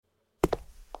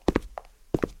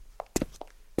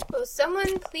Will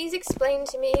someone please explain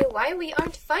to me why we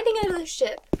aren't finding another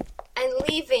ship and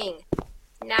leaving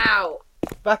now?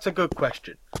 That's a good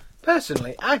question.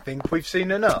 Personally, I think we've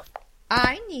seen enough.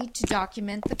 I need to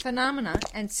document the phenomena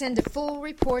and send a full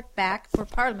report back for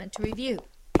Parliament to review.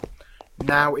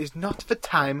 Now is not the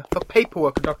time for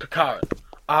paperwork, Dr. Karen.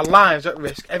 Our lives are at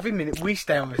risk every minute we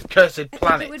stay on this cursed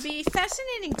planet. It would be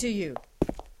fascinating to you.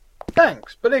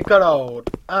 Thanks, but it got old.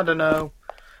 I don't know.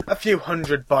 A few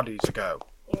hundred bodies ago.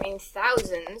 You mean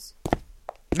thousands?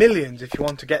 Millions if you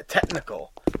want to get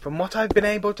technical. From what I've been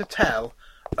able to tell,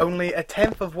 only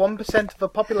 0.1% of the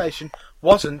population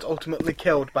wasn't ultimately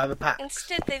killed by the Pax.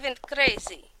 Instead, they went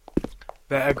crazy.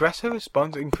 Their aggressive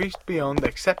response increased beyond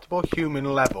acceptable human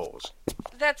levels.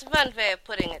 That's one way of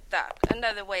putting it, Doc.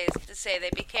 Another way is to say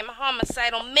they became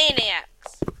homicidal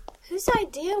maniacs. Whose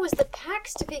idea was the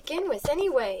Pax to begin with,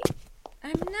 anyway?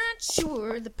 I'm not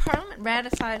sure the Parliament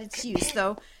ratified its use,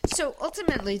 though, so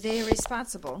ultimately they are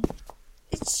responsible.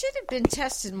 It should have been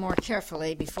tested more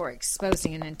carefully before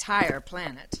exposing an entire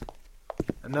planet.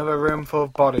 Another room full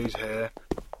of bodies here.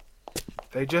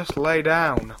 They just lay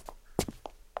down.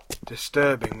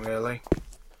 Disturbing, really.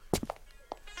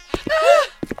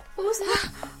 What was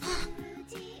that?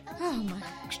 Oh, my...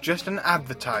 It's just an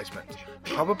advertisement.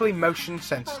 Probably motion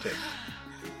sensitive.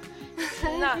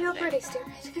 I feel pretty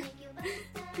stupid.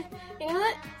 You know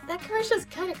what? That commercial's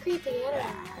kind of creepy. I don't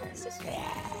know. It's just...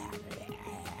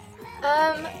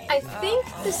 I think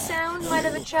the sound might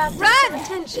have attracted some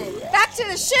attention. Back to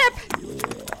the ship!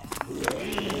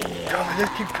 God, they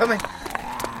keep coming.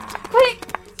 Wait!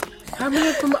 How many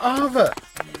of them are there?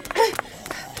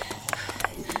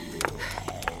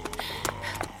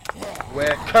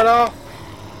 We're cut off.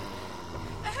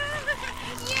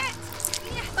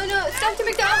 Oh no, it's Dr.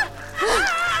 McDowell!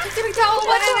 Dr. McDowell,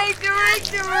 What are they doing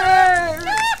to her?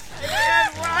 I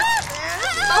can't watch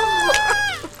this.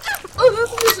 Oh,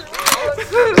 this is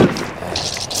You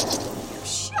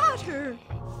shot her.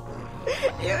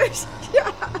 You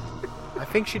shot her. I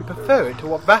think she'd prefer it to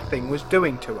what that thing was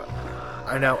doing to her.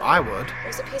 I know I would.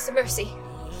 There's a piece of mercy.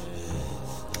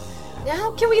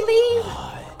 Now, can we leave?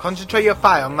 Concentrate your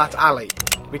fire on that alley.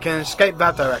 We can escape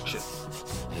that direction.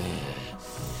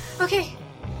 Okay,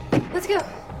 let's go.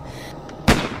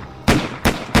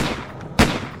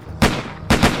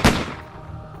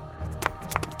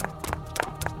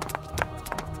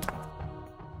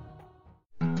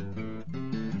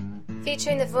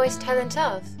 Featuring the voice talent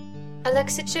of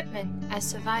Alexa Chipman as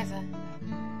Survivor,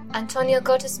 Antonio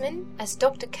Gottesman as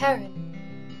Dr.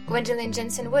 Karen, Gwendolyn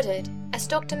Jensen Woodard as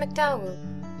Dr. McDowell,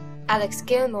 Alex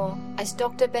Gilmore as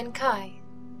Dr. Ben Kai.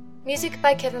 Music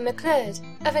by Kevin McLeod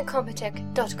of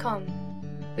Incompetech.com.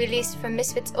 Released from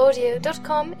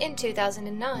MisfitsAudio.com in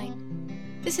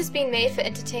 2009. This has been made for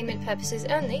entertainment purposes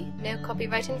only. No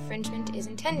copyright infringement is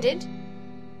intended.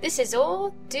 This is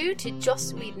all due to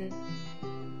Joss Whedon.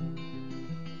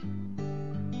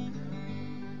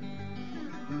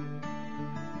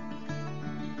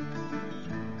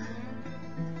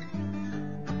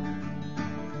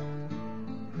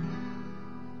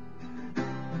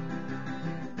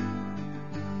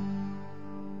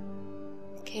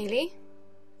 Kaylee,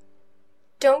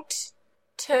 don't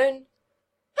turn